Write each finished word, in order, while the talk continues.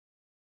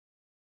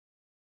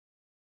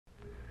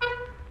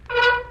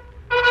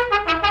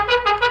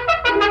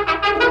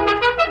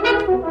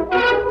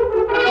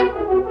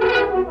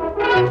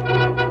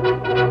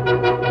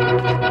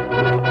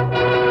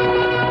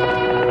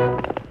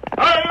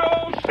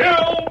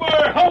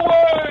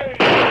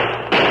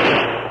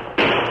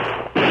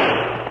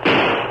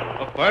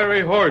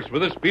fiery horse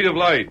with the speed of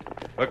light,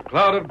 a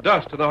cloud of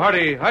dust, and a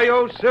hearty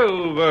Hi-Yo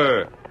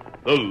Silver,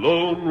 the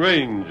Lone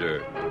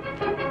Ranger.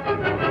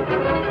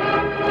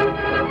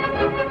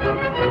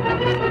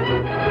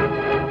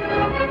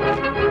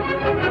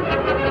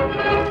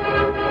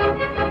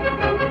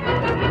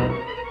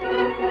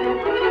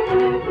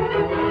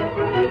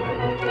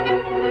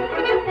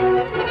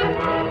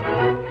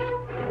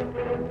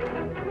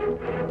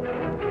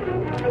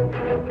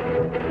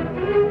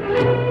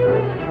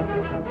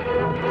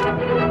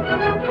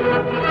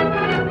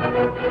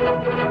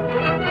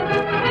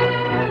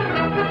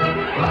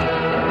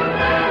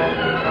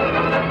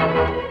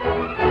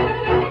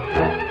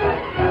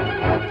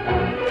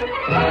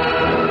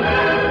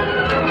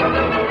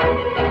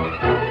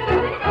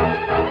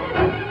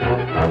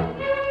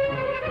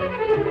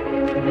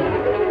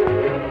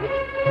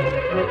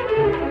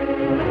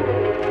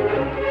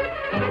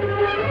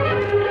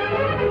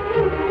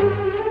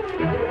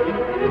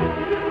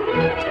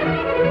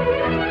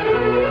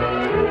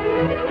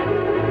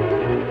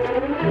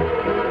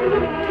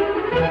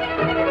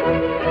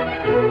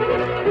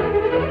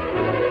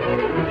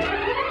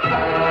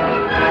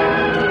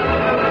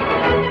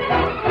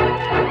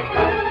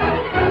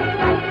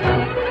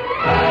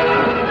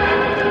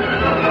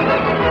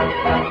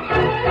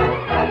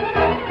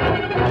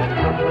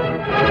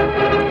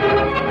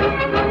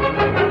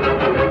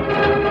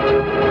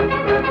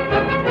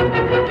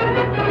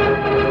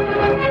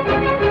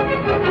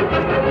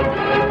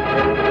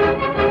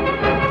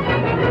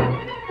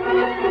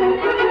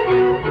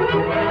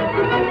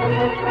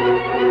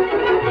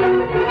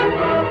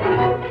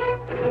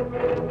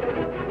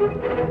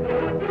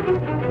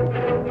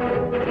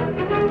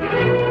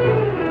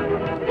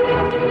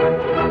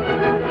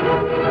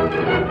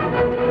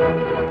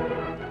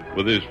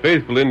 With his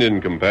faithful Indian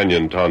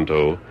companion,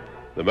 Tonto,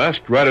 the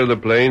masked rider of the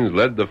plains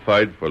led the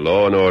fight for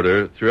law and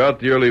order throughout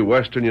the early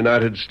western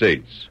United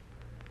States.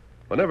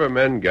 Whenever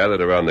men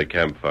gathered around the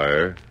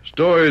campfire,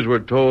 stories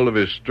were told of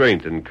his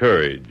strength and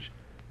courage,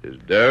 his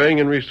daring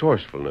and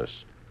resourcefulness.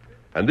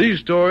 And these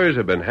stories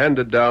have been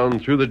handed down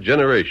through the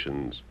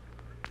generations.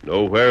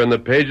 Nowhere in the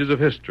pages of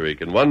history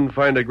can one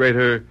find a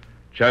greater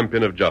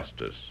champion of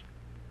justice.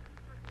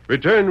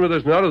 Return with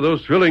us now to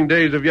those thrilling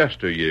days of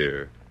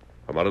yesteryear.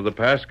 From out of the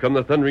past come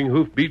the thundering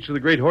hoofbeats of the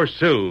great horse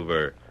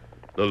Silver.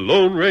 The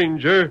Lone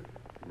Ranger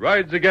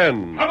rides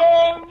again. Come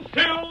on,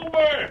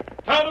 Silver!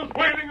 Town is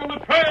waiting on the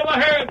trail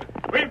ahead.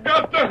 We've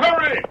got to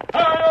hurry.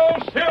 Hi-yo,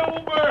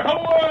 Silver,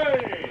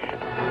 away!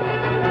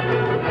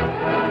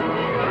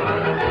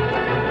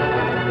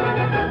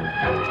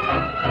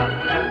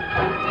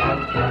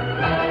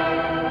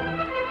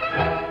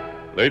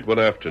 Late one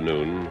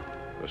afternoon,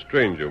 a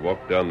stranger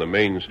walked down the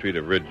main street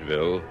of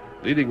Ridgeville,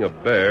 leading a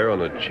bear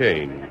on a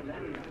chain.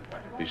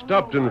 He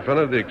stopped in front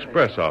of the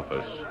express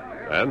office,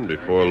 and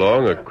before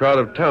long, a crowd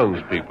of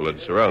townspeople had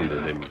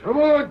surrounded him. Come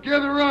on,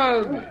 get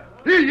around.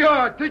 Here you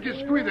are. Take a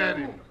squint at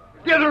him.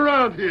 Get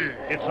around here.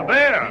 It's a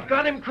bear. He's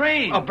got him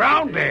trained. A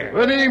brown bear.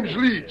 My name's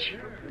Leach.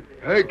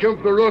 I come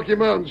from the Rocky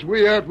Mountains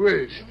way out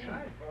west.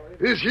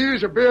 This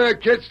here's a bear I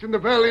catched in the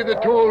Valley of the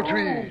Tall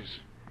Trees.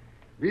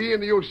 Me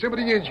and the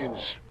Yosemite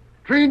Indians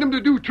trained him to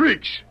do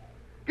tricks.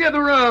 Get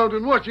around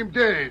and watch him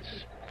dance.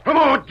 Come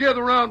on, get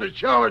around and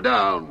shower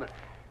down.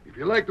 If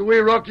you like the way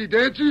Rocky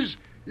dances,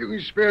 you can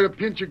spare a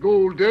pinch of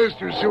gold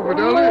dust or silver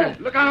dollar.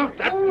 Look out.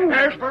 That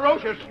bear's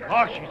ferocious.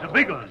 Oh, she's a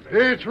big one.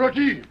 Dance,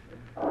 Rocky.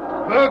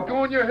 I'll go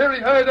on your hairy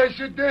hide, I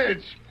said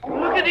dance.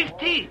 Look at his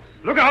teeth.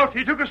 Look out,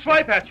 he took a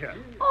swipe at you.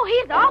 Oh,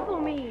 he's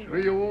awful mean.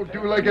 Well, you won't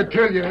do like I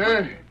tell you,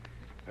 huh?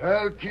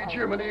 I'll teach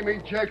you. My name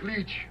ain't Jack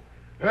Leach.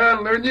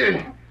 I'll learn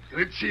you.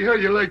 Let's see how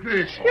you like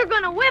this. You're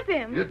going to whip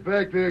him. Get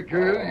back there,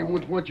 girl. You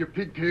wouldn't want your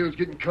pigtails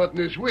getting caught in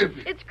this whip.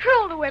 It's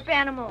cruel to whip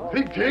animals.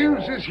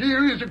 Pigtails, this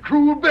here is a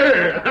cruel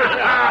bear.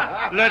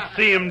 Let's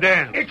see him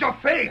dance. It's a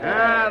fake.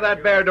 Ah,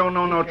 that bear don't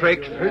know no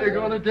tricks. Are you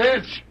going to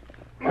dance?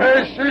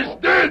 Yes, this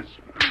dance.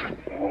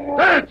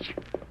 Dance.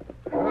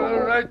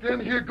 All right, then.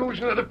 Here goes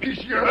another piece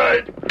of your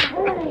hide.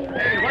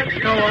 Hey, what's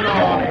going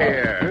on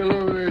here?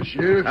 Hello there,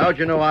 Sheriff. How'd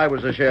you know I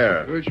was the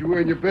sheriff? Because you're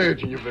wearing your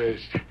badge in your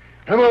vest.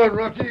 Come on,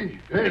 Rocky.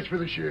 Dance for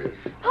the sheriff.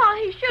 Pa,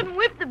 he shouldn't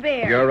whip the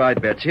bear. You're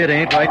right, Betsy. It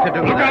ain't right to do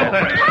Look that. out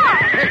there.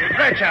 Hey,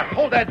 Fletcher,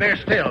 hold that bear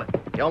still.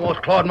 He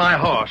almost clawed my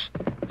horse.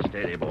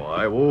 Steady,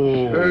 boy.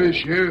 Whoa. Sorry,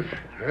 Sheriff.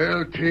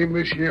 I'll tame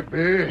this here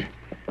bear.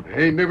 I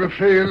ain't never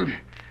failed.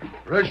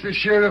 Rush the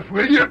sheriff,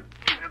 will you?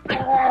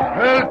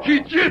 I'll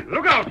teach you.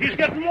 Look out, he's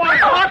getting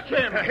wild. Watch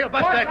him. He'll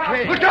bust that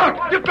cage. Look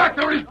out! Get back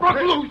there, he's broke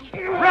loose.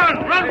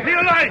 Run for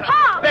your life.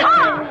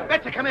 Pa!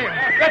 Betsy, come here.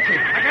 Betsy,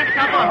 I can't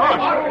stop my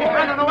horse. He's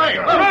running away.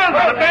 Run,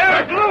 the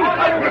bear's loose.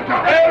 The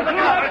bear's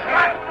loose.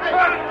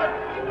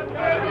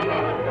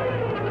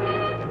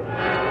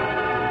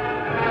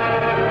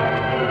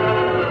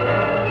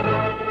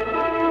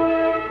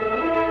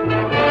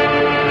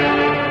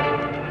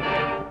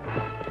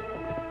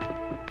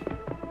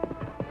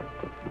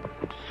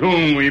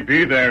 Soon we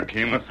be there,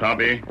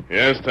 Kemosabe.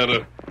 Yes,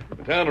 Tonto.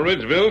 The town of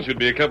Ridgeville should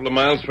be a couple of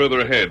miles further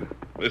ahead.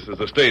 This is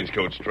the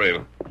stagecoach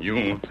trail.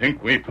 You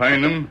think we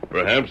find them?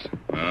 Perhaps.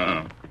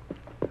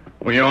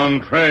 We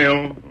on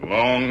trail.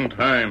 Long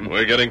time.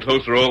 We're getting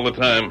closer all the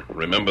time.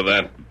 Remember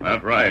that.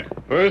 That's right.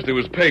 First it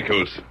was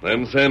Pecos,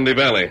 then Sandy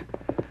Valley.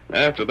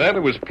 After that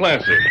it was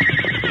Placer.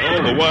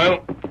 All the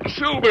while,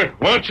 Silver,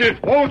 watch it.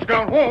 Whoa,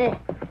 Scout, whoa.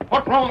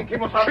 What's wrong,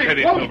 Kimosabe?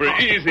 Steady, Whoa, Silver.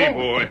 Scout. Easy, Whoa.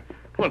 boy.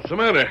 What's the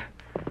matter?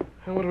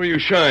 What were you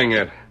shying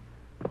at?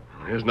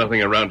 There's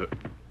nothing around it.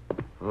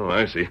 Oh,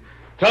 I see.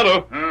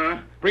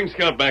 Tonto, bring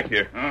Scout back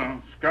here.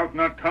 Scout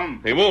not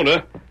come. He won't,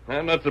 huh?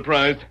 I'm not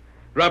surprised.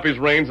 Drop his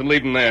reins and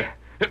leave him there.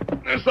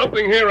 There's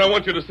something here I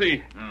want you to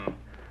see.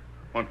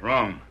 What's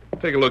wrong?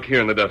 Take a look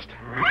here in the dust.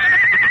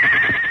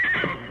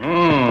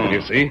 Oh,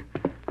 You see?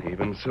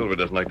 Even Silver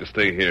doesn't like to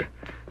stay here.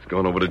 He's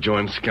going over to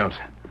join Scout.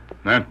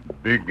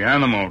 that big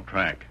animal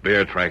track.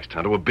 Bear tracks,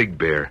 Tonto. A big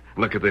bear.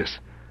 Look at this.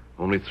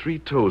 Only 3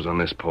 toes on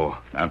this paw.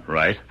 That's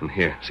right. And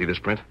here, see this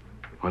print?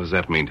 What does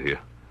that mean to you?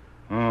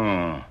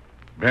 Oh,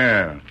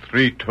 bear,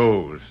 3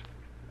 toes.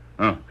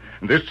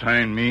 This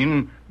sign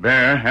mean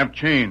bear have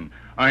chain.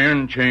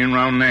 Iron chain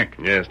round neck.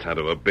 Yes,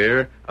 Tonto. A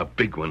bear, a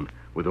big one,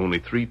 with only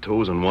 3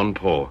 toes and 1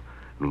 paw,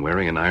 and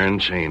wearing an iron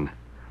chain.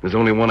 There's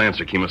only one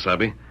answer,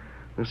 Kimosabe.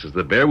 This is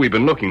the bear we've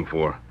been looking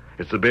for.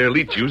 It's the bear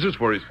Leach uses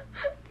for his...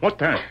 What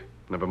that?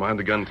 Never mind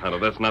the gun, Tonto.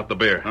 That's not the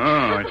bear.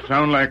 Oh, it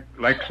sound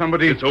like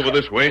somebody... It's over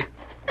this way.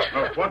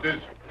 What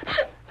is...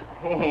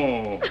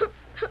 Oh,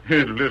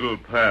 his little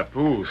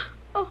papoose.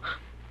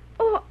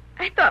 Oh,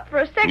 I thought for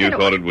a second You it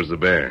thought was... it was the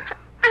bear.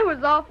 I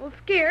was awful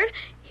scared.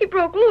 He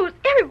broke loose.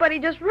 Everybody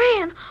just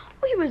ran.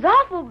 Oh, he was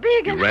awful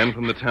big. You and ran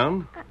from the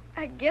town?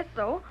 I guess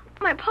so.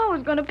 My pa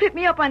was going to pick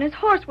me up on his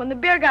horse when the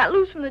bear got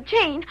loose from the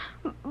chain.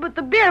 But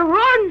the bear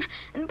roared,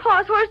 and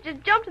Pa's horse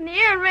just jumped in the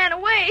air and ran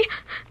away.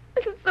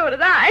 So did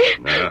I.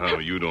 No,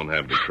 you don't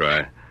have to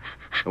cry.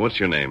 What's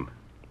your name?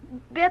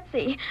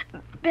 Betsy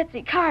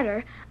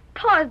Carter.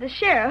 Pa is the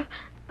sheriff.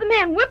 The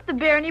man whipped the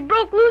bear, and he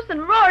broke loose and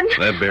roared.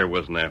 That bear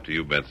wasn't after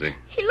you, Betsy.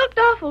 He looked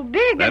awful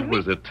big. That and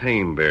was a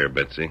tame bear,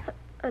 Betsy.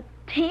 A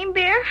tame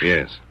bear?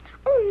 Yes.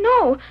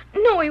 Oh,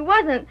 no, he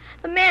wasn't.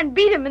 The man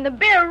beat him, and the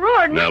bear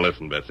roared. Now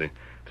listen, Betsy.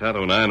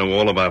 Tonto and I know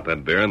all about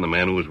that bear and the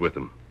man who was with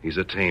him. He's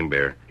a tame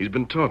bear. He's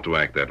been taught to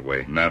act that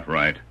way. That's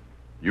right.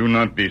 You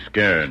not be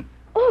scared.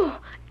 Oh,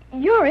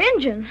 you're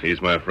Injun.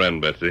 He's my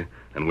friend, Betsy,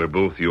 and we're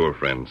both your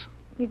friends.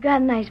 You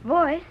got a nice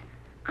voice.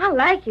 I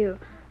like you.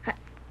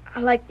 I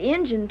like the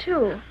Injun,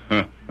 too.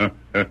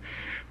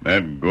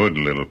 That good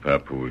little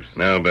papoose.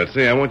 Now,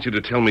 Betsy, I want you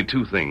to tell me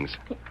 2 things.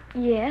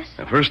 Yes?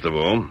 Now, first of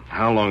all,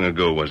 how long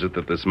ago was it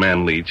that this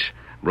man Leach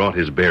brought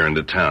his bear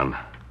into town?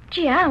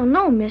 Gee, I don't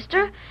know,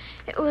 mister.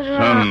 It was,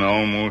 Sun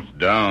almost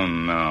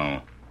down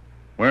now.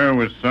 Where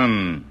was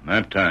Sun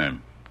that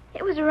time?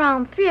 It was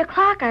around 3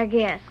 o'clock, I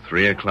guess.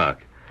 3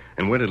 o'clock.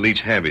 And where did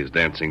Leach have his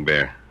dancing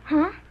bear?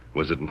 Huh?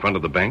 Was it in front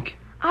of the bank?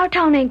 Our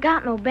town ain't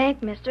got no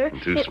bank, mister.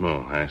 Too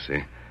small, I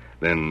see.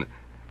 Then,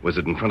 was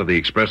it in front of the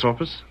express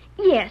office?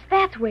 Yes,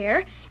 that's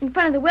where. In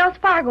front of the Wells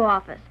Fargo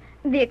office.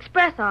 The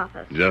express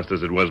office. Just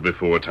as it was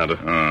before,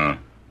 Tonto.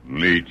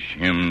 Leach,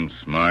 him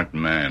smart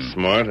man.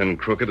 Smart and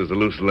crooked as a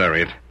loose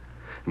lariat.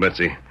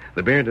 Betsy,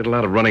 the bear did a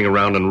lot of running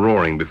around and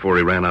roaring before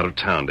he ran out of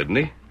town, didn't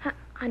he?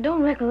 I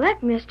don't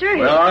recollect, mister.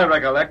 Well, I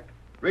recollect.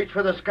 Reach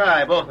for the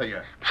sky, both of you.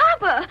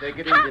 Papa! Take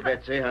it Papa. easy,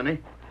 Betsy, honey.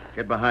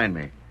 Get behind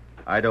me.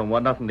 I don't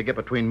want nothing to get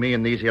between me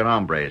and these here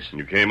hombres.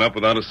 You came up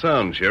without a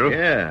sound, Sheriff.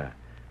 Yeah.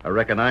 I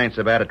reckon I ain't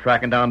so bad at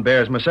tracking down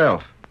bears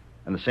myself.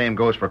 And the same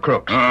goes for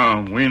crooks.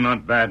 Oh, we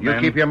not bad, You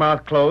man. keep your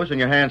mouth closed and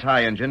your hands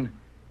high, Injun.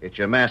 It's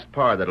your masked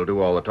par that'll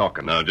do all the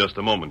talking. Now, just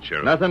a moment,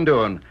 Sheriff. Nothing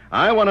doing.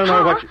 I want to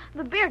know what...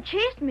 The bear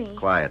chased me.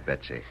 Quiet,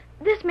 Betsy.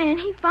 This man,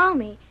 he found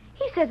me.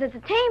 He says it's a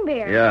tame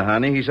bear. Yeah,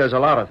 honey, he says a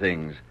lot of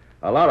things.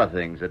 A lot of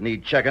things that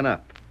need checking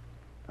up.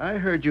 I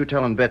heard you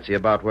telling Betsy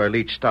about where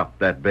Leach stopped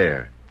that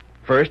bear.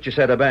 First, you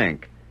said a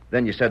bank.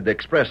 Then you said the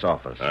express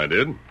office. I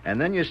did. And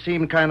then you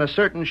seemed kind of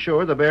certain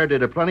sure the bear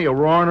did a plenty of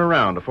roaring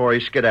around before he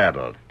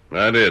skedaddled.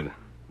 I did.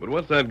 But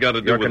what's that got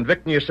to do You're with...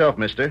 convicting yourself,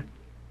 mister.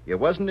 You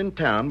wasn't in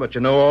town, but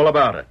you know all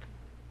about it.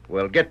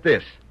 Well, get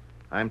this.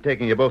 I'm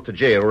taking you both to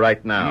jail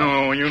right now.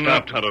 No, you Stop,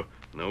 not. Tonto.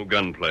 No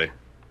gunplay.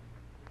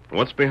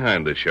 What's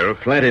behind this, Sheriff?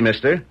 Plenty,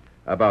 mister.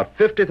 About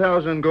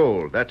 50,000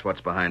 gold. That's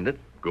what's behind it.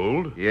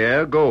 Gold?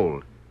 Yeah,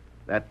 gold.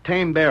 That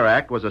Tame Bear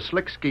Act was a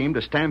slick scheme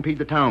to stampede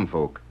the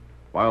townfolk.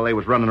 While they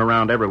was running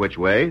around every which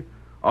way,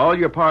 all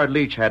your pard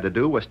Leach had to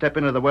do was step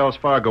into the Wells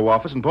Fargo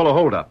office and pull a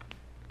holdup.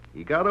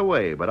 He got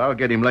away, but I'll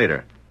get him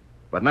later.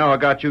 But now I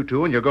got you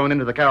two, and you're going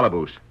into the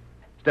calaboose.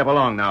 Step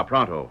along now,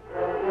 pronto.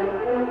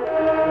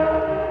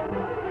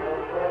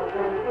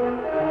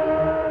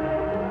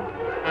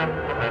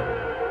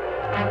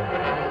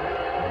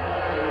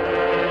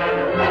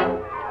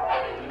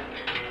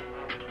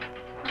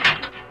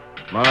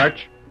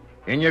 March.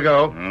 In you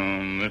go.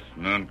 This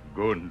not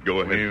good. Go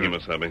ahead, You-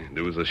 Kimosabe.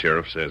 Do as the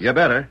sheriff says. You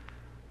better.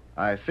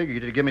 I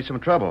figured you'd give me some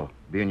trouble,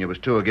 being you was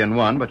 2 against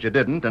 1, but you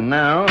didn't, and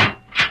now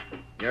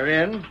you're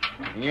in,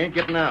 and you ain't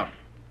getting out.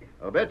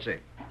 Oh, Betsy,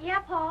 Yeah,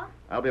 Pa?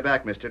 I'll be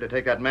back, mister, to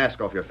take that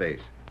mask off your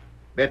face.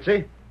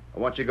 Betsy, I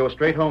want you to go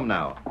straight home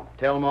now.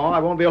 Tell Ma I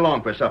won't be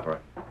along for supper.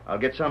 I'll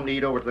get something to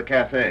eat over to the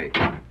cafe.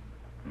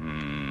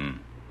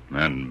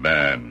 And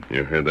bad.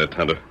 You heard that,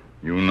 Tonto?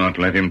 You not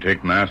let him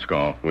take mask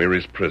off. We're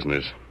his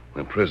prisoners.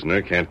 A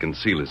prisoner can't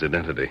conceal his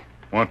identity.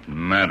 What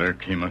matter,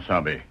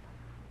 Kimasabi?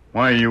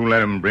 Why you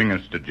let him bring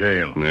us to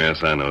jail?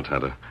 Yes, I know,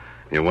 Tonto.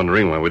 You're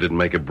wondering why we didn't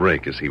make a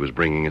break as he was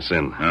bringing us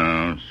in.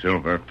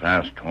 Silver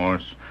fast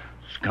horse.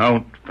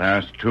 Scout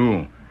fast,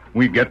 too.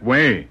 We get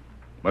way.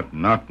 But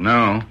not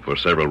now. For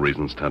several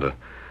reasons, Tonto.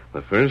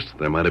 The first,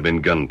 there might have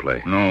been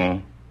gunplay.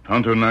 No.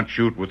 Tonto not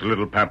shoot with the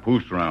little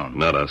papoose round.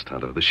 Not us,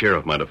 Tonto. The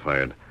sheriff might have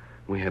fired.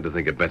 We had to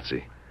think of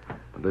Betsy.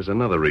 But there's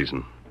another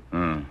reason.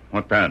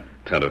 What that?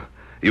 Tonto,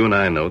 you and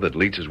I know that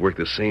Leach has worked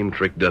the same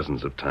trick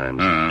dozens of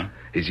times.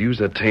 He's used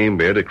that tame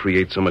bear to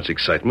create so much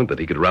excitement that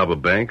he could rob a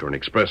bank or an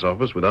express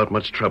office without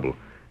much trouble.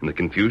 In the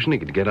confusion, he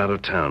could get out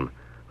of town.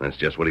 That's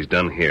just what he's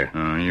done here.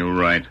 You're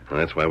right. And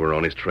that's why we're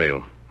on his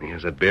trail. He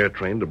has that bear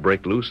trained to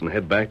break loose and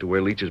head back to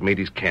where Leach has made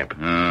his camp.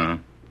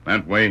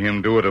 That way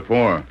him do it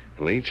afore.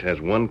 Leach has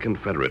one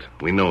Confederate.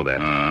 We know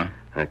that.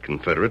 That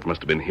Confederate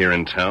must have been here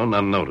in town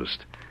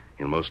unnoticed.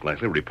 He'll most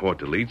likely report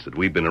to Leach that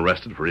we've been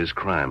arrested for his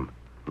crime.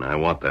 And I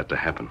want that to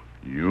happen.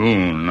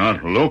 You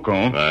not loco.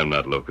 I'm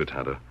not loco,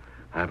 Tonto.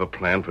 I have a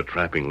plan for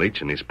trapping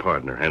Leach and his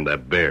partner and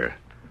that bear.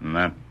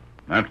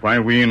 That's why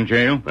we in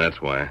jail? That's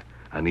why.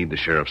 I need the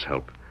sheriff's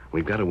help.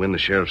 We've got to win the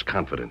sheriff's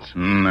confidence.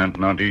 That's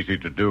not easy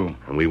to do.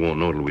 And we won't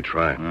know till we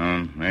try.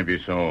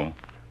 Maybe so.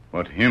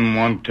 But him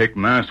want take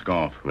mask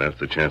off. That's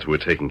the chance we're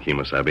taking,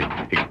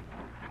 Kimasabi.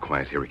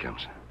 Quiet, here he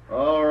comes.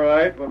 All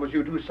right, what was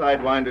you two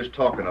sidewinders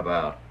talking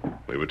about?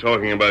 We were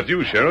talking about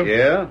you, Sheriff.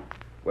 Yeah?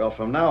 Well,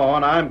 from now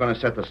on, I'm going to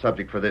set the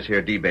subject for this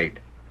here debate.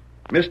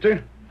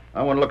 Mister,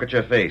 I want to look at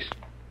your face.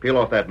 Peel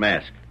off that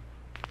mask.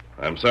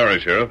 I'm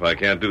sorry, Sheriff. I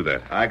can't do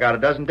that. I got a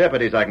dozen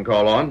deputies I can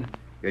call on.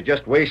 You're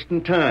just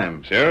wasting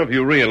time. Sheriff,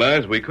 you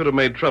realize we could have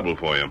made trouble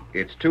for you.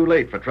 It's too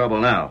late for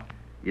trouble now.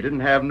 You didn't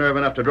have nerve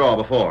enough to draw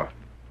before.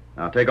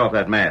 Now take off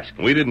that mask.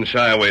 We didn't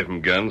shy away from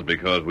guns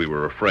because we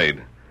were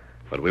afraid.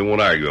 But we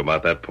won't argue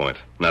about that point.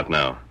 Not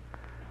now.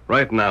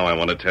 Right now, I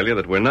want to tell you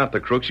that we're not the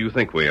crooks you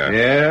think we are.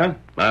 Yeah?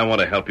 I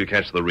want to help you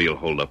catch the real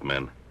hold-up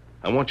men.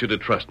 I want you to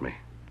trust me.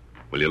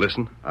 Will you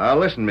listen? I'll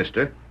listen,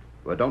 mister.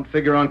 But don't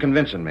figure on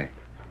convincing me.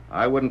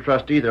 I wouldn't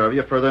trust either of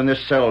you further than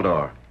this cell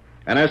door.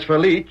 And as for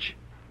Leach,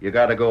 you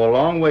got to go a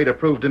long way to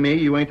prove to me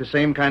you ain't the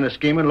same kind of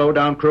scheming,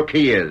 low-down crook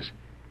he is.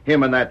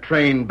 Him and that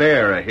trained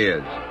bear of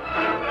his.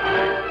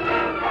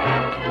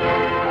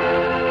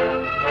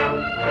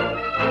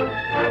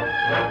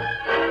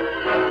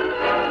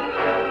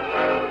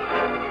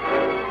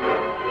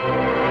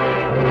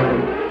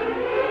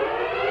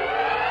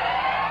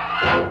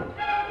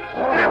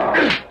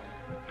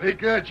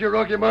 Take that, you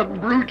Rocky Mountain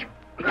brute.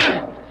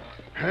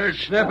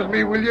 Snap at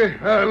me, will you?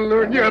 I'll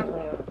learn you up.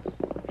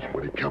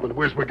 Somebody coming.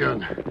 Where's my gun?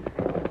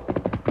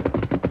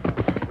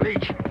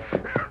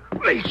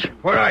 Leach,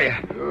 where are you?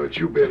 Oh, it's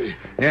you, Betty.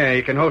 Yeah,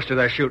 you can holster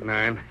that shooting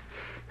iron.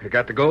 You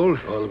got the gold?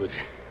 All of it.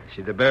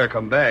 See the bear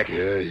come back.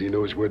 Yeah, he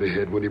knows where to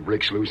head when he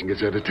breaks loose and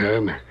gets out of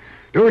town.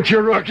 Don't you,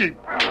 Rocky?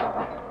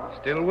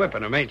 Still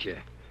whipping him, ain't you?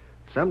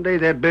 Someday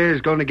that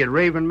bear's going to get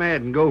raving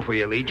mad and go for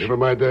you, Leach. Never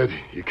mind that.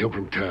 You come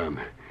from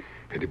town.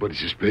 Anybody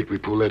suspect we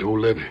pull that whole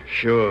lever?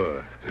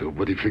 Sure.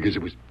 Nobody figures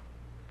it was...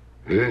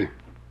 Huh?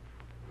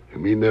 You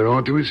mean they're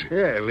onto us?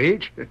 Yeah,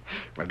 Leach.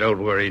 But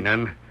don't worry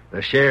none.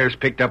 The sheriff's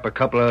picked up a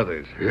couple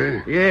others.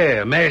 Yeah?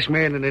 Yeah, a masked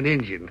man and an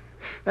Indian.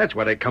 That's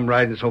why they come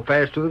riding so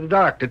fast through the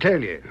dark, to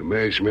tell you. A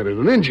masked man and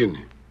an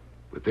Indian.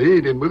 But they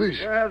ain't in with us.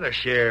 Well, the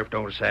sheriff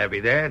don't savvy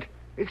that.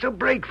 It's a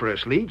break for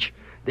us, Leach.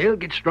 They'll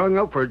get strung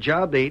up for a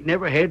job they ain't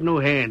never had no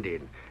hand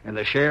in. And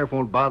the sheriff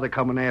won't bother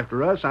coming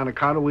after us on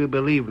account of we'll be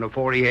leaving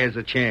before he has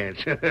a chance.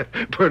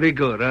 Pretty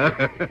good,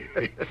 huh?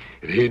 It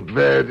ain't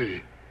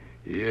bad.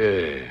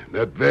 Yeah,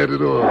 not bad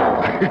at all.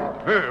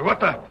 Hey, what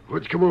the?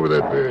 What's come over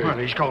that bear? Well,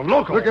 he's gone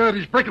loco. Look out,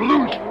 he's breaking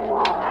loose.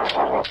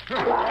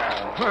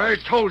 I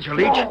told you,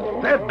 Leach.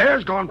 That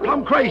bear's gone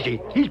plumb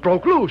crazy. He's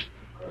broke loose.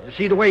 You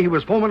see the way he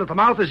was foaming at the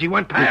mouth as he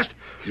went past?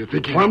 You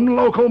think he... Plumb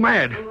loco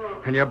mad.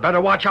 And you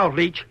better watch out,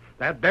 Leach.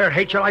 That bear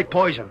hates you like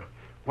poison.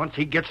 Once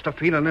he gets to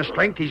feeling his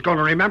strength, he's going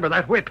to remember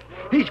that whip.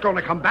 He's going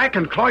to come back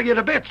and claw you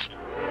to bits.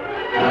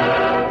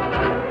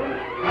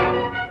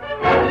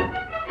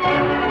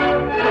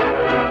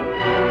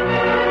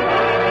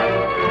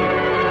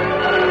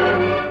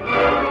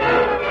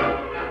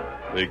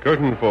 The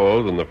curtain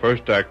falls on the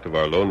first act of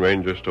our Lone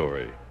Ranger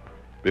story.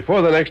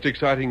 Before the next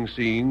exciting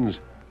scenes,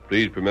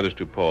 please permit us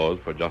to pause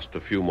for just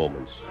a few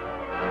moments.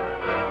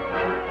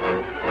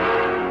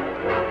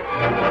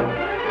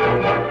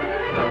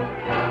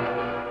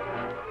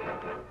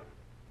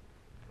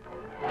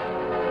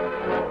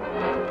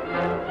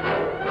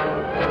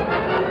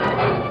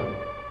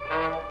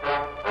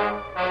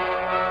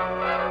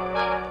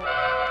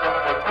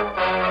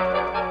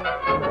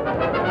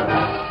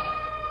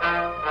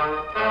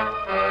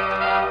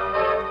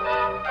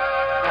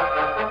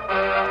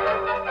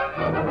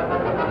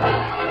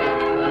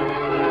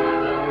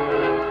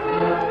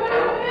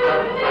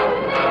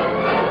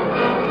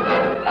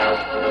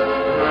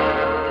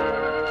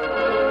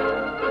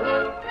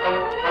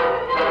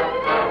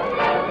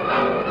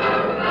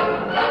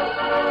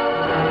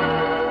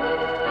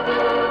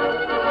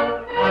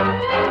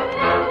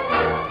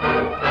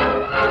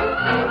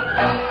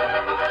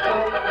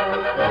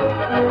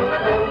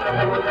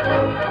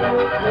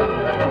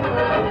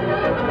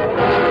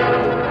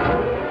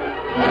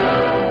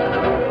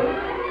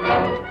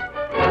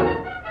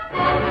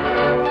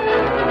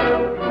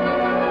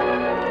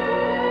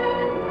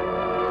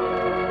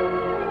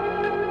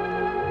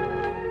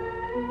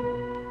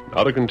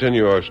 Now to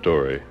continue our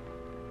story.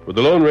 With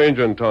the Lone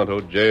Ranger and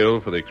Tonto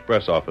jailed for the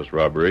express office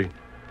robbery,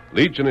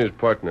 Leach and his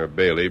partner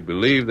Bailey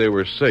believed they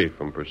were safe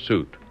from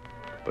pursuit.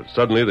 But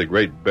suddenly the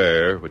great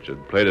bear, which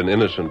had played an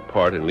innocent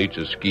part in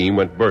Leach's scheme,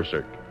 went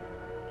berserk.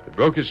 It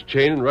broke its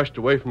chain and rushed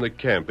away from the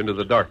camp into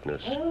the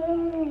darkness.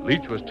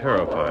 Leach was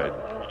terrified,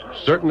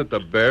 certain that the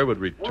bear would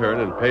return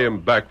and pay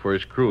him back for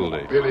his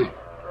cruelty. Billy,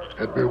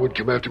 that bear would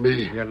come after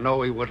me. You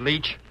know he would,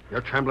 Leach. You're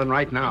trembling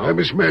right now. I'm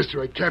his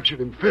master. I captured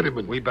him, fed him,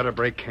 and... We better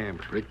break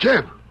camp. Break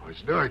camp? Oh,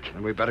 it's dark.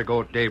 And we better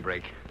go at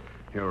daybreak.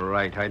 You're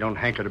right. I don't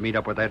hanker to meet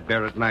up with that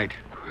bear at night.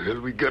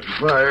 Well, we got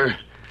fire.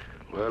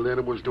 Wild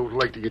animals don't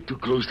like to get too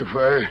close to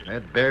fire.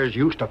 That bear's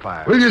used to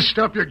fire. Will you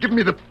stop here? Give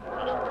me the...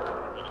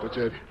 What's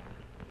that?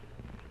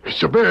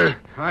 It's a bear.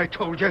 I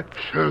told you.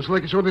 Sounds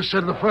like it's on this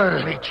side of the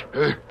fire. Leach.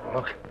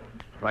 Look.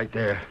 Right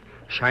there.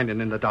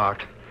 Shining in the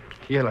dark.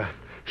 Yellow.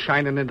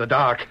 Shining in the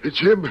dark. It's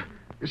him.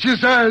 It's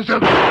his eyes.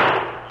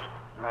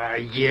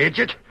 You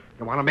idiot.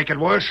 You want to make it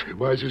worse?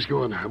 Where's this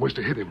going? I must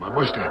have hit him. I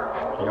must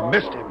have. You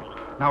missed him.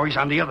 Now he's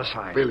on the other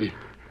side. Billy,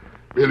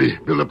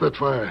 build up that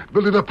fire.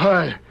 Build it up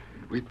high.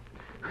 We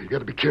got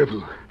to be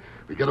careful.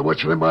 We got to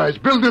watch for them eyes.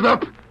 Build it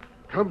up.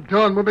 Come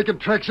dawn, we're making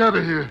tracks out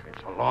of here.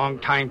 It's a long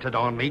time to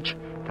dawn, Leach.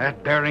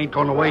 That bear ain't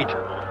going to wait.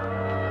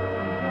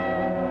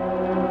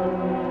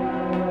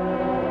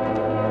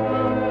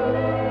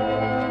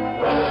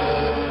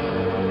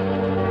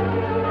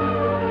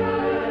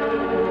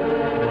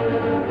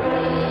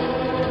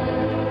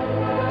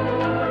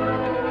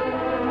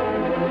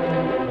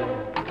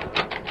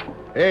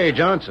 Hey,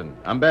 Johnson,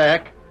 I'm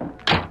back.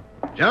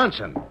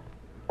 Johnson.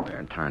 Where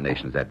in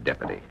tarnation's that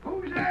deputy?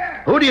 Who's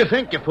there? Who do you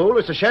think, you fool?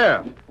 It's the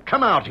sheriff.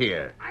 Come out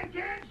here. I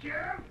can't,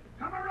 Sheriff.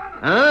 Come a-running.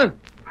 Huh?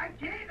 I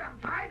can't. I'm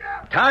tied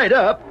up. Tied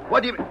up?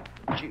 What do you...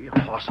 Gee,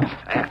 horse of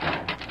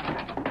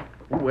fat.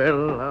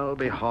 Well, I'll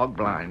be hog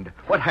blind.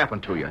 What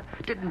happened to you?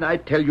 Didn't I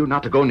tell you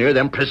not to go near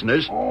them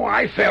prisoners? Oh,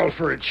 I fell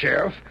for it,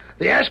 Sheriff.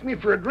 They asked me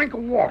for a drink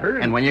of water.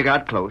 And when you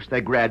got close, they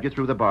grabbed you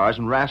through the bars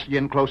and wrestled you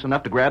in close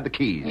enough to grab the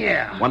keys.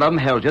 Yeah. One of them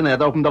held you and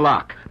they'd opened the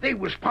lock. They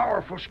was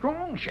powerful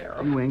strong,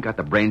 Sheriff. You ain't got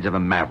the brains of a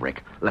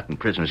maverick, letting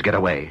prisoners get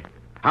away.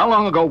 How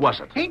long ago was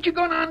it? Ain't you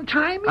gonna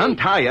untie me?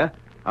 Untie you?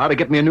 Ought to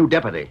get me a new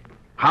deputy.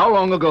 How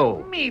long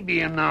ago? Maybe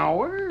an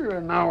hour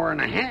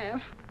and a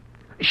half.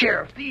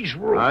 Sheriff, these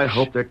ropes... I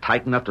hope they're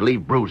tight enough to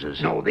leave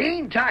bruises. No, they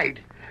ain't tight.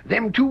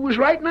 Them two was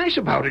right nice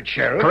about it,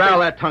 Sheriff.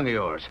 Corral that tongue of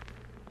yours.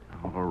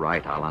 All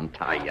right, I'll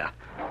untie you.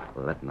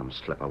 Letting them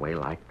slip away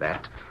like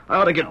that. I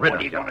ought to get rid of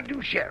What are you going to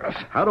do, Sheriff?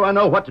 How do I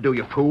know what to do,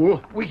 you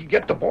fool? We could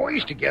get the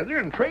boys together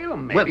and trail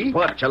them, maybe. With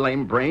what, you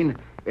lame brain?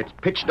 It's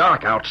pitch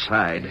dark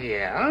outside.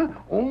 Yeah,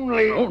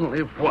 only...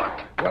 Only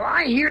what? Well,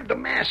 I heard the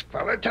masked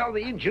fella tell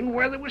the Injun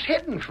where they was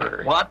heading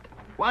for. What?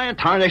 Why in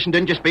tarnation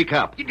didn't you speak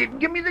up? You didn't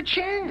give me the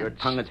chance. Your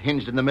tongue is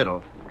hinged in the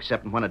middle,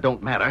 except when it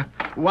don't matter.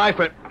 Why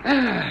for...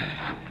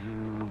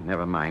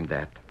 Never mind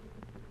that.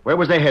 Where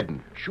was they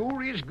heading?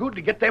 Sure is good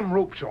to get them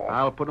ropes off.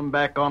 I'll put them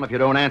back on if you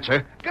don't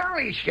answer.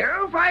 Golly,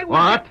 Sheriff, I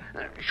was...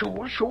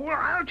 What? Sure,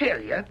 I'll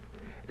tell you.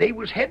 They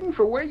was heading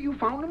for where you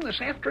found them this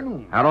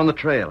afternoon. Out on the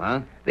trail,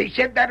 huh? They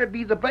said that'd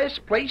be the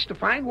best place to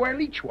find where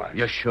Leach was.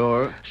 You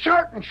sure?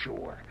 Certain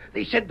sure.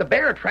 They said the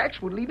bear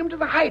tracks would lead them to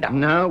the hideout.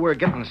 No, we're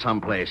getting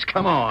someplace.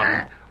 Come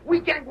on. We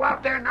can't go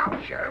out there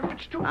now, Sheriff.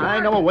 It's too hard. I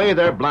know a way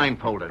they're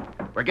blindfolded.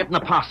 We're getting a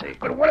posse.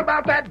 But what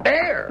about that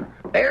bear?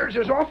 Bears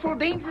is awful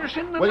dangerous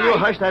in the Will night. you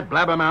hush that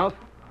blabbermouth?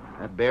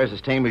 That bear's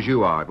as tame as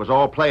you are. It was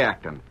all play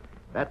acting.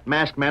 That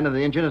masked man in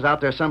the engine is out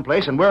there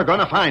someplace, and we're going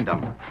to find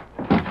him.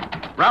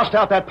 Roust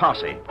out that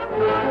posse.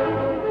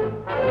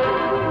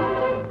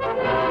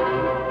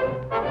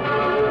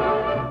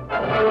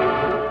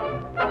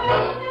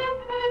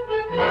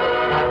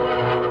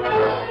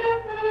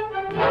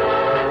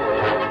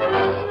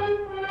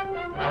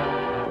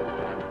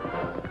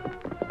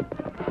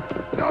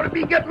 You ought to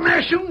be getting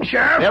there soon,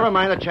 Sheriff. Never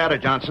mind the chatter,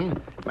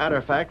 Johnson. Matter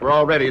of fact, we're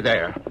already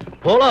there.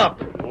 Pull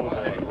up.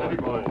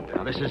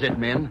 Now, this is it,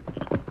 men.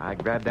 I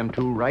grabbed them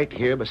two right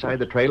here beside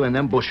the trail in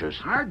them bushes.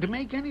 Hard to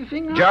make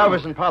anything out.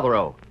 Jarvis and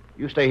Potherow,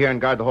 you stay here and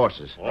guard the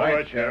horses. All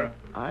right, Sheriff.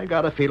 I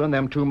got a feeling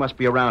them two must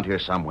be around here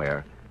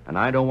somewhere. And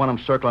I don't want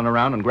them circling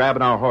around and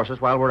grabbing our horses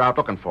while we're out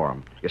looking for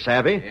them. You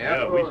savvy?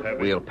 Yeah, we have it.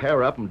 We'll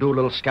pair up and do a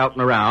little scouting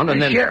around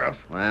and then... Sheriff.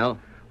 Well,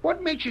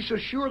 What makes you so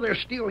sure they're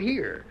still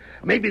here?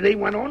 Maybe they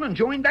went on and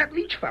joined that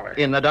Leach feller.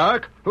 in the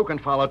dark? Who can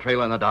follow a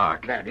trail in the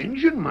dark? That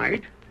Injun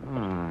might.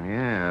 Oh,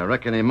 yeah, I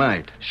reckon he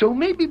might. So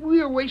maybe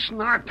we're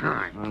wasting our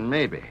time.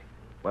 Maybe.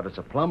 But it's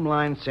a plumb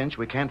line cinch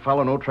we can't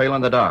follow no trail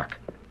in the dark.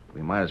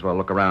 We might as well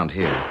look around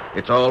here.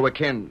 It's all we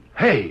can...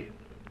 Hey,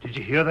 did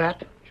you hear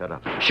that? Shut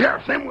up.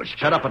 Sheriff, them was...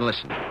 Shut up and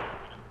listen.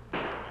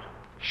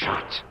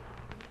 Shots.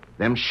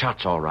 Them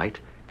shots, all right.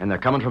 And they're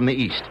coming from the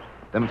east.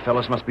 Them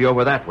fellas must be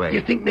over that way.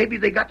 You think maybe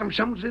they got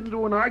themselves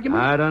into an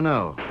argument? I don't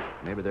know.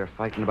 Maybe they're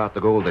fighting about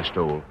the gold they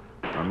stole.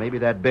 Or maybe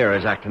that bear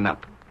is acting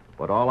up.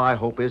 But all I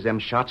hope is them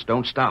shots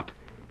don't stop.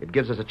 It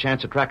gives us a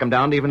chance to track them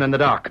down even in the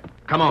dark.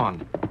 Come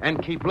on.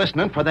 And keep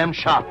listening for them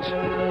shots.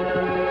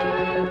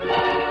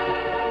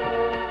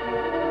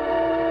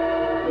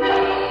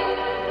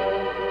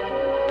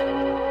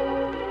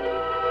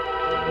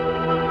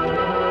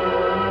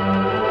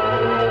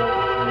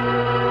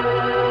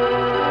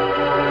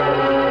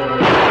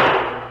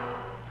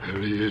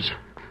 There he is.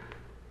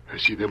 I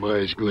see them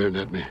eyes glaring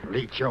at me.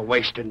 Leach, you're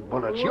wasting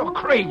bullets. You're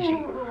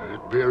crazy.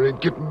 That bear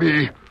ain't getting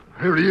me.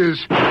 There he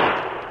is.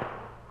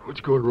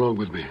 What's going wrong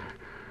with me?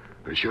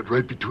 I shot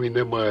right between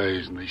them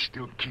eyes, and they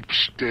still keep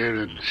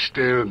staring.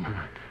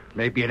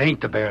 Maybe it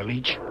ain't the bear,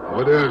 Leach.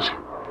 What else?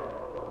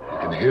 You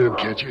can hear him,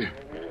 can't you? You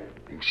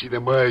can see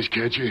them eyes,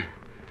 can't you?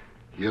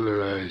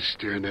 Yellow eyes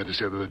staring at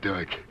us out of the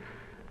dark.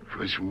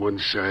 First from one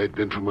side,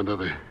 then from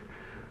another.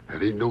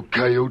 That ain't no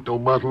coyote, no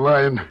mountain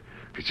lion.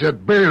 It's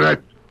that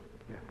bear.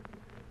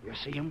 You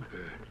see him?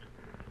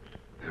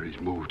 There he's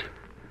moved.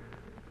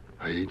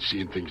 I ain't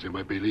seeing things there,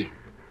 my Bailey.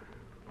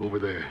 Over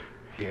there.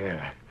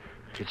 Yeah.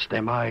 It's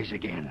them eyes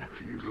again.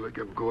 Feels like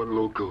I'm going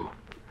loco.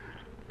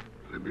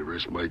 Let me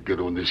rest my gun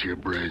on this here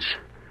branch.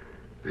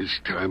 This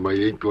time I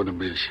ain't gonna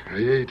miss. I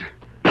ain't.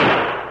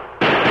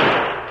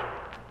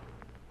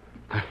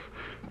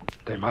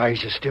 Them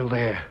eyes are still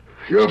there.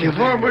 You Still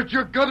varmint,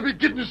 you gotta be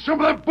getting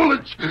some of them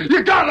bullets.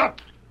 You gotta!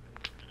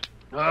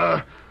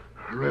 I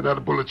ran out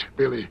of bullets.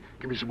 Bailey,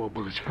 give me some more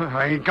bullets.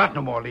 I ain't got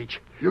no more, Leach.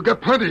 You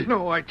got plenty.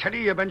 No, I tell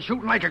you, you've been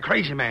shooting like a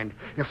crazy man.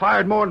 You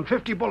fired more than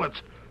 50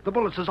 bullets. The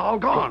bullets is all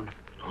gone.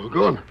 All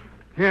gone?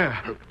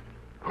 Yeah.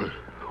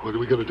 What are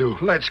we gonna do?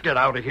 Let's get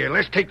out of here.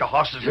 Let's take the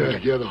horses and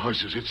get... Yeah, the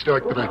horses. It's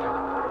dark tonight.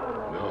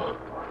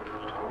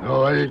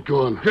 No, I ain't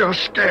going. You're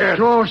scared.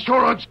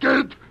 Sure, I'm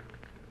scared.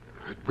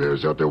 That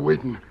bear's out there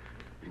waiting.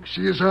 You can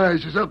see his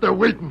eyes. He's out there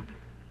waiting.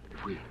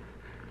 If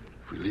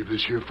we leave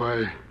this here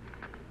fire,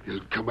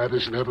 he'll come at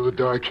us and out of the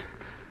dark.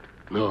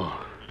 No,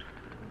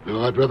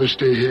 I'd rather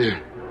stay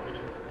here.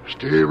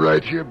 Stay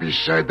right here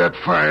beside that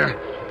fire.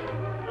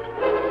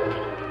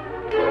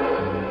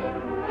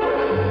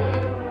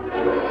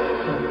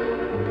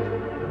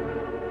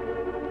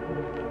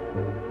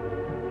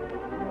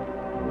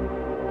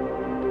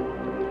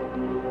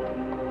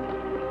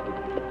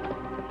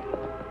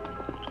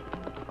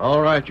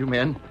 All right, you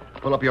men.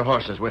 Pull up your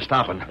horses. We're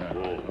stopping.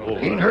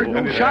 Ain't heard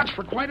no shots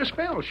for quite a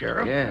spell,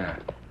 Sheriff. Yeah.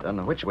 Don't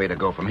know which way to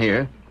go from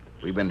here.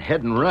 We've been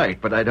heading right,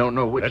 but I don't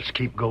know which... Let's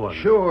keep going.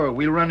 Sure,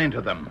 we'll run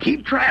into them.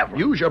 Keep traveling.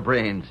 Use your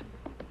brains.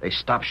 They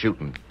stopped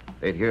shooting.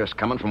 They'd hear us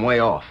coming from way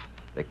off.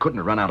 They couldn't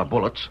have run out of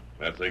bullets.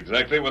 That's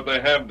exactly what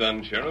they have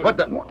done, Sheriff. What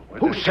the...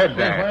 Who said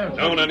that?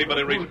 Don't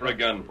anybody reach for a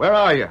gun. Where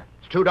are you?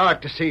 It's too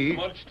dark to see.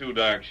 Much too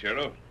dark,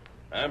 Sheriff.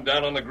 I'm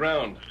down on the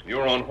ground.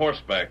 You're on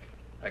horseback.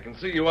 I can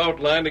see you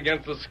outlined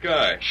against the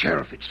sky.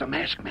 Sheriff, it's the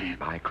masked man.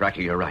 By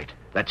cracky, you're right.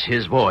 That's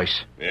his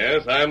voice.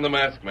 Yes, I'm the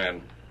masked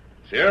man.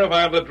 Sheriff,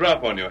 I have the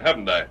drop on you,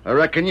 haven't I? I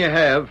reckon you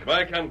have. If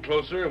I come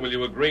closer, will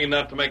you agree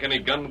not to make any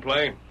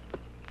gunplay?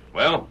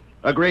 Well?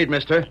 Agreed,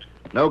 mister.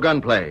 No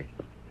gunplay.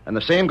 And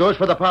the same goes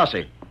for the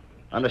posse.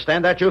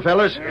 Understand that, you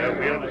fellas? Yeah,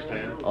 we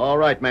understand. All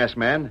right, masked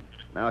man.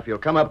 Now, if you'll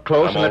come up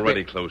close... I'm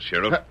already close,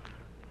 Sheriff.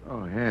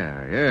 Oh,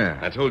 yeah.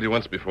 I told you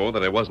once before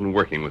that I wasn't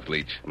working with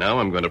Leach. Now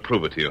I'm going to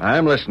prove it to you.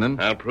 I'm listening.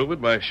 I'll prove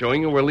it by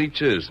showing you where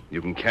Leach is.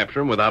 You can capture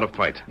him without a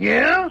fight.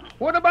 Yeah?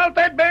 What about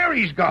that bear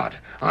he's got?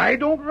 I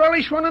don't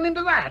relish running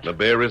into that. The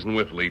bear isn't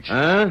with Leach.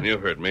 Huh? You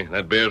heard me.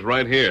 That bear's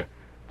right here.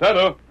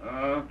 Tonto,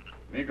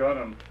 Me got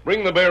him.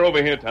 bring the bear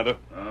over here, Tonto.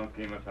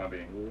 Okay,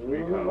 Masabi. We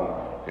come.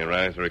 Your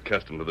eyes are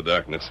accustomed to the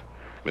darkness.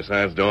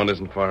 Besides, dawn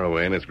isn't far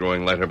away, and it's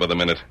growing lighter by the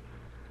minute.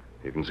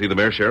 You can see the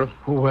bear, Sheriff?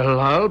 Well,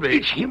 I'll be...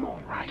 It's him, all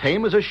right.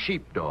 Tame as a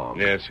sheepdog.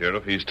 Yes,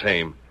 Sheriff, he's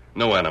tame.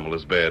 No animal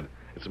is bad.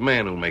 It's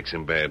man who makes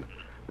him bad.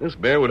 This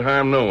bear would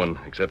harm no one,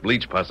 except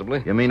Leach,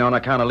 possibly. You mean on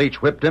account of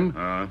Leach whipped him?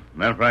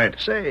 That's right.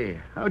 Say,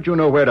 how'd you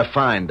know where to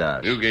find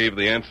us? You gave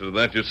the answer to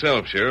that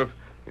yourself, Sheriff.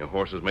 Your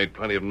horses made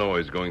plenty of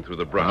noise going through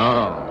the brush.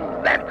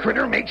 Oh. That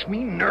critter makes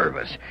me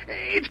nervous.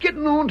 It's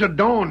getting on to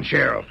dawn,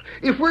 Sheriff.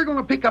 If we're going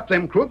to pick up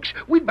them crooks,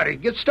 we'd better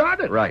get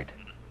started. Right.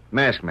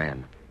 Masked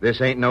man,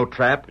 this ain't no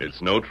trap?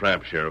 It's no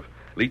trap, Sheriff.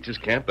 Leach is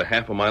camped a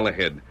half a mile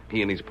ahead.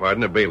 He and his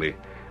partner, Bailey.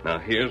 Now,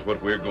 here's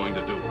what we're going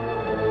to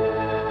do.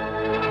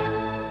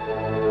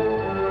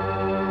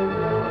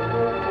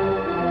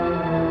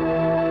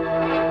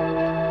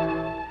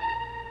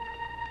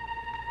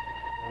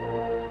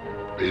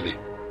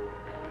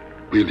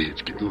 Bailey,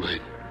 it's getting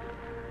late.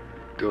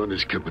 Dawn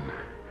is coming.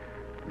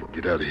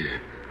 Get out of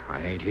here.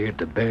 I ain't heard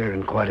the bear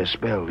in quite a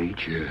spell,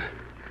 Leach. Yeah.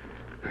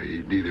 I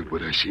ain't neither,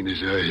 but I seen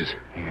his eyes.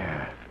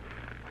 Yeah.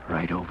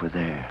 Right over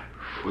there.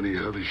 Funny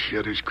how the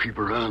shadows creep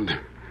around.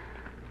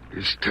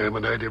 This time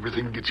of night,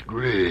 everything gets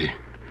gray.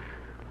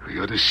 We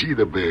ought to see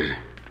the bear.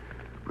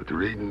 But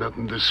there ain't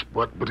nothing to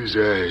spot but his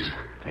eyes.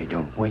 They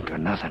don't wink or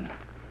nothing.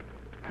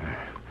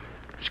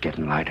 It's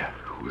getting lighter.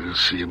 We'll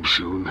see him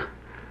soon.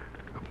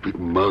 I'm big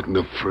mountain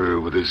of fur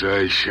with his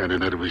eyes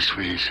shining out of his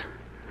face.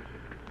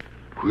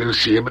 We'll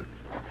see him.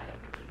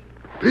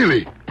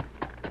 Bailey!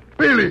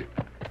 Bailey!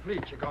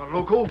 Leach, you gone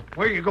loco?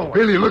 Where you going?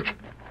 Bailey, look.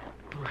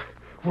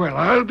 Well,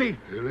 I'll be.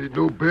 There ain't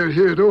no bear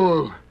here at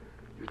all.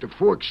 Just a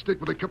forked stick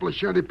with a couple of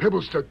shiny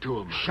pebbles stuck to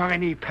him.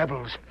 Shiny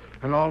pebbles.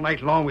 And all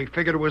night long we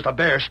figured it was the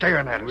bear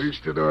staring at us.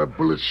 Wasted our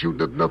bullets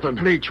shooting at nothing.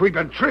 Leach, we've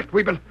been tricked.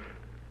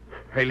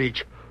 Hey,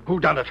 Leach, who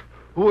done it?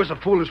 Who was the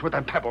foolish with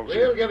them pebbles?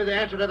 We'll give you the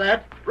answer to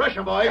that. Rush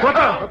 'em, boys. What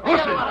the?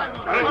 Pussy!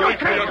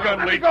 Your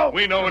gun, Leach.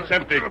 We know it's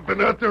empty. You've been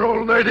out there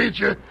all night, ain't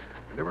you?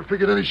 I never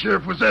figured any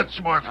sheriff was that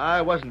smart.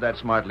 I wasn't that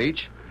smart,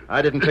 Leach.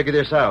 I didn't figure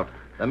this out.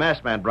 The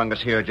masked man brung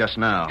us here just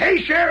now.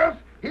 Hey, Sheriff,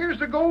 here's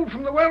the gold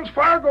from the Wells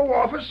Fargo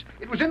office.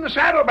 It was in the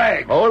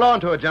saddlebag. Hold on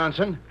to it,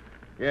 Johnson.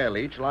 Yeah,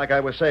 Leach, like I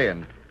was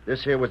saying,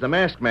 this here was the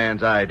masked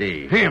man's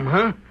ID. Him,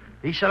 huh?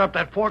 He set up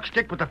that fork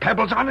stick with the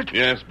pebbles on it?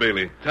 Yes,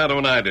 Bailey. Tonto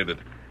and I did it.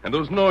 And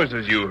those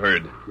noises you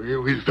heard.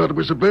 We thought it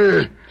was a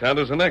bear.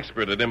 Tonto's an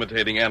expert at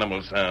imitating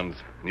animal sounds.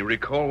 You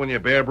recall when your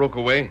bear broke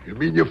away? You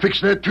mean you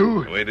fixed that,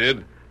 too? We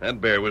did.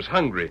 That bear was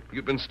hungry.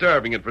 You've been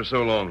starving it for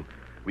so long.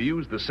 We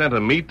used the scent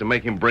of meat to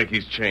make him break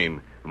his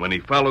chain. And when he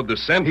followed the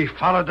scent... He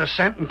followed the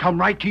scent and come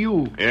right to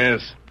you.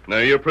 Yes. Now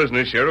you're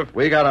prisoner, Sheriff.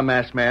 We got a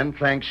masked man,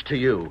 thanks to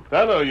you.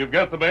 Tonto, you've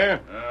got the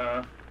bear?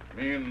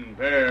 Me and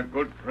Bear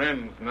good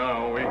friends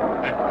now.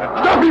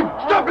 Stop him!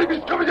 Stop him!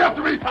 He's coming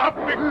after me! Stop,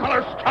 big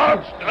fella,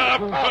 stop! Stop!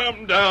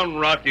 Calm down,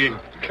 Rocky.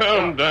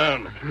 Calm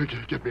down.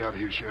 Get me out of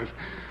here, Sheriff.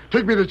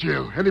 Take me to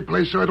jail. Any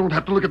place so I don't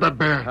have to look at that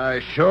bear. I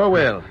sure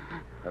will.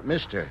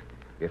 Mister,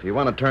 if you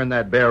want to turn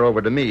that bear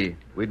over to me,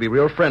 we'd be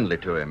real friendly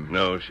to him.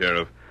 No,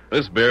 Sheriff.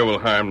 This bear will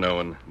harm no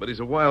one, but he's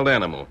a wild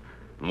animal.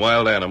 And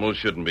wild animals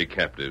shouldn't be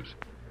captives.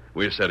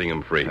 We're setting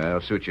him free.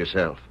 Well, suit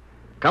yourself.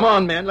 Come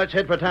on, men. Let's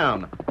head for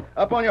town.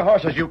 Up on your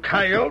horses, you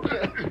coyotes.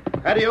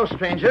 Adios,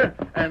 stranger,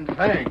 and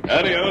thanks.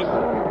 Adios.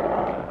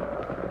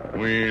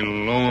 We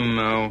alone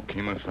now,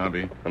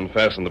 Kemosabe.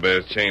 Unfasten the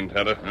bear's chain,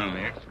 Tonto.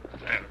 Yes.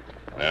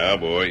 Now,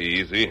 boy,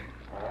 easy.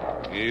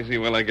 Easy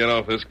while I get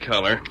off this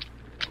collar.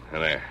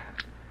 There.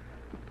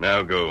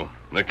 Now go.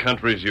 The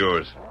country's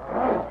yours.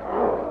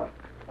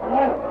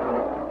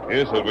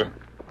 Here, Silver.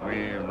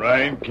 We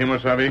ride,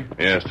 Kemosabe?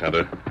 Yes,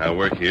 Tonto. Our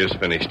work here is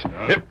finished.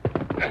 Hip.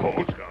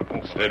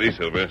 Steady,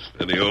 Silver.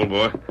 Steady, old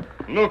boy.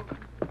 Look.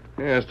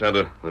 Yes,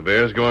 Tonto. The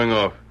bear's going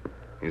off.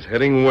 He's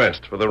heading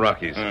west for the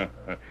Rockies.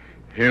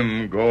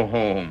 Him go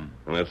home.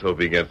 Let's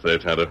hope he gets there,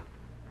 Tonto.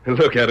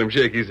 Look at him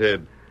shake his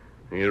head.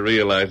 He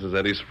realizes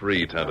that he's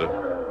free,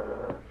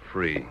 Tonto.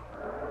 Free.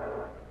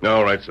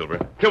 All right, Silver.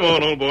 Come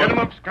on, old boy. Get him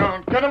up,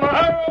 Scout. Get him up.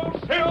 Hail,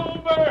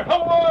 Silver!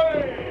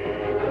 Away!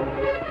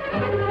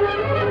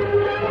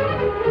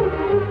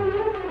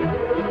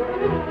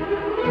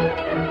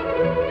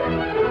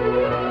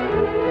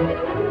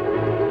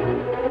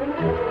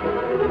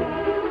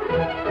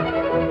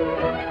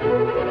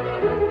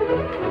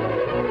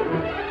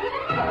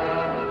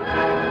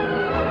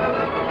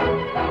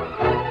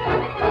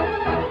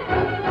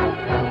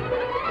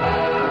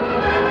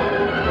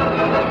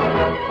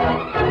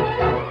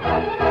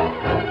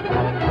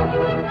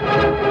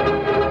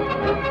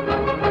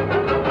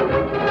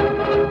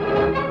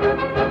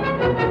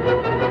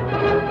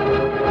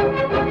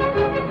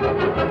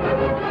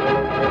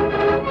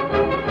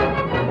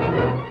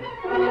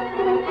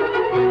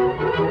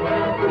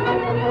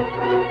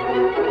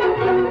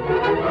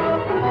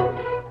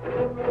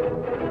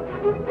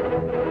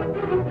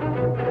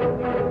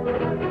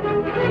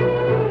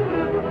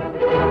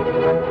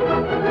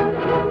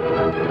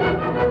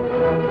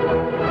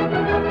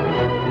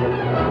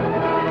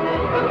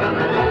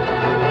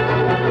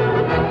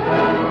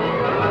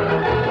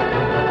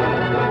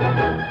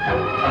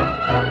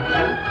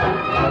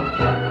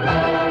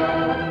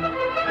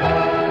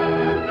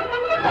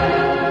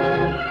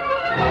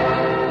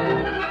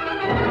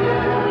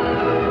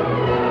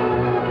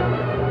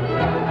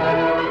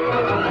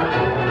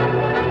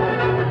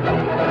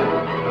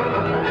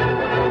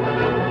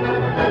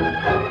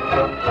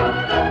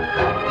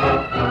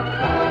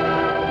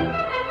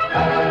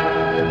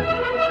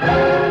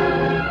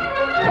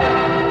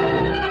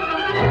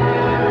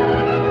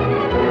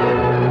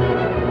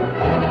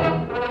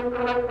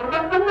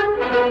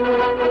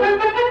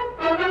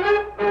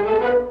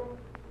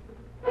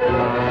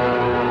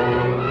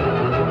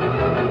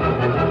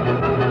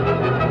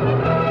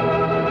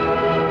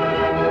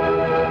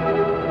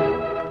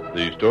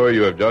 The story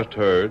you have just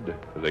heard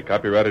is a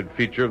copyrighted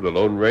feature of the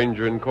Lone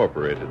Ranger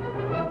Incorporated.